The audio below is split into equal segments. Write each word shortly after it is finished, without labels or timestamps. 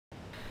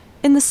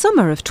In the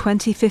summer of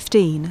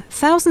 2015,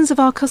 thousands of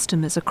our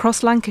customers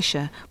across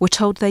Lancashire were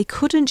told they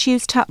couldn't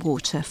use tap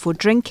water for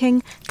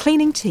drinking,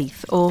 cleaning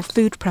teeth or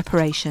food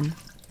preparation.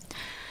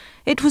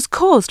 It was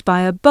caused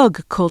by a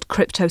bug called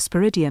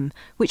cryptosporidium,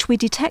 which we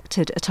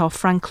detected at our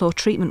Franklaw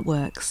treatment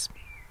works.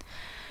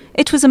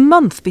 It was a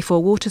month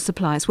before water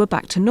supplies were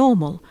back to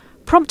normal,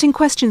 prompting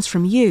questions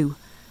from you,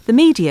 the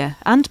media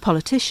and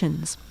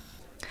politicians.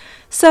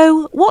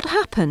 So, what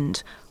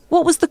happened?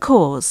 What was the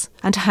cause?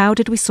 And how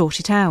did we sort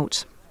it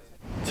out?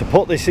 To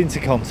put this into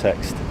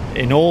context,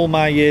 in all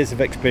my years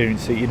of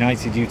experience at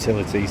United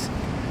Utilities,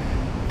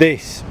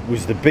 this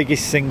was the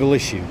biggest single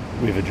issue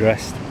we've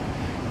addressed.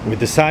 With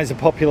the size of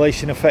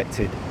population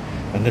affected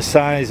and the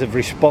size of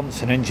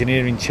response and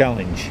engineering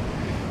challenge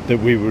that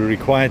we were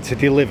required to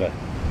deliver,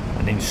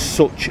 and in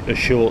such a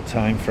short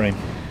time frame.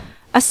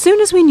 As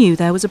soon as we knew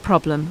there was a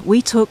problem,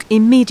 we took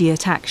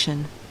immediate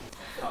action.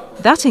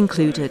 That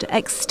included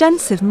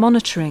extensive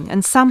monitoring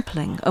and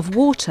sampling of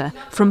water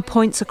from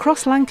points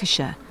across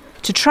Lancashire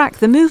to track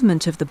the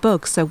movement of the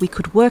bug so we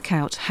could work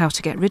out how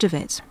to get rid of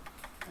it.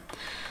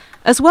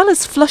 As well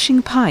as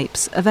flushing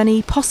pipes of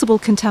any possible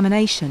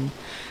contamination,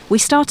 we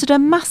started a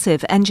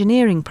massive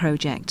engineering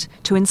project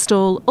to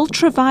install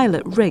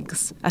ultraviolet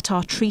rigs at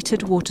our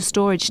treated water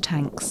storage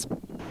tanks.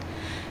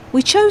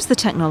 We chose the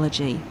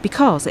technology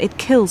because it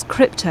kills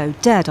crypto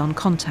dead on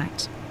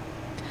contact.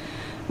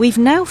 We've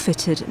now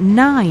fitted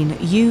 9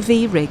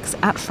 UV rigs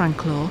at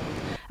Franklaw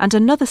and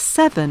another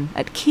 7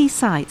 at key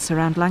sites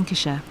around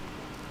Lancashire.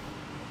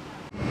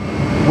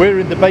 We're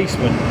in the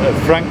basement of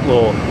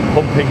Franklaw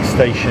pumping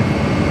station.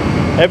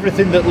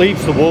 Everything that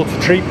leaves the water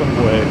treatment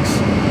works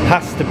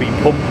has to be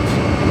pumped.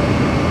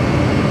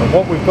 And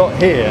what we've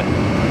got here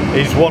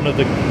is one of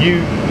the new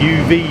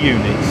UV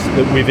units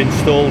that we've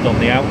installed on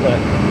the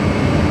outlet.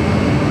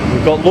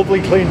 We've got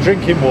lovely clean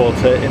drinking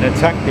water in a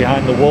tank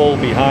behind the wall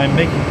behind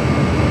me.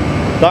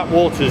 That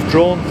water's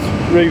drawn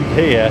through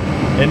here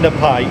in the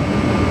pipe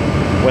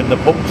when the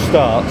pump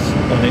starts,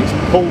 and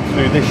it's pulled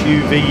through this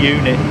UV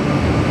unit.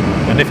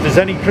 And if there's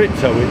any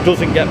crypto, it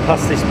doesn't get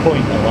past this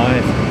point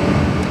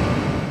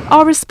alive.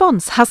 Our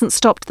response hasn't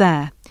stopped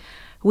there.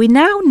 We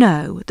now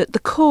know that the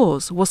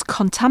cause was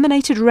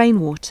contaminated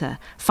rainwater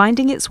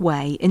finding its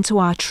way into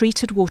our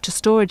treated water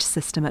storage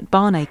system at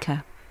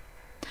Barnacre.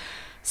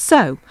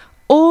 So,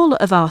 all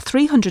of our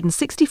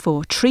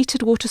 364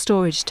 treated water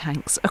storage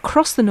tanks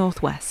across the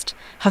northwest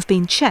have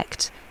been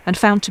checked and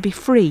found to be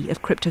free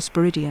of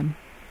cryptosporidium.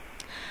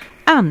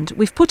 And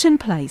we've put in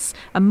place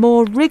a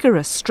more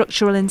rigorous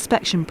structural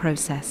inspection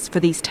process for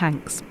these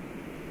tanks.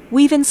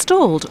 We've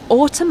installed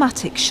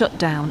automatic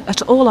shutdown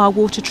at all our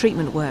water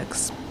treatment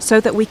works so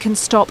that we can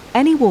stop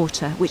any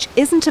water which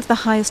isn't of the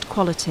highest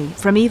quality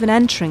from even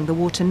entering the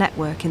water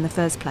network in the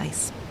first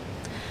place.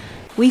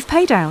 We've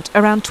paid out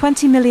around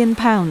 £20 million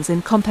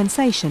in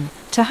compensation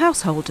to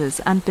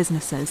householders and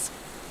businesses.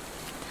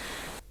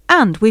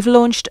 And we've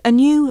launched a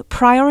new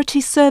Priority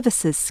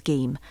Services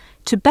scheme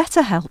to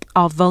better help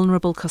our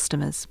vulnerable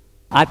customers.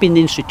 I've been in the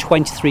industry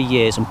 23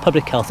 years, and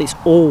public health is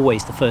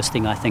always the first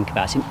thing I think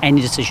about in any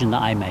decision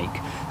that I make.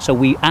 So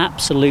we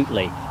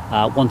absolutely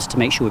wanted to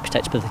make sure we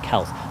protect public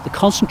health. The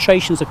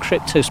concentrations of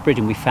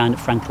cryptosporidium we found at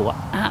Franklaw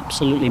were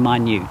absolutely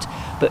minute,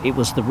 but it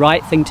was the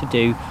right thing to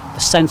do, the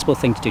sensible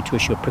thing to do to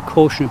issue a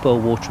precautionary boil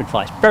water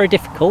advice. Very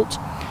difficult,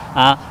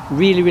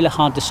 really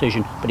hard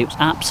decision, but it was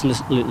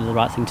absolutely the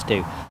right thing to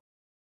do.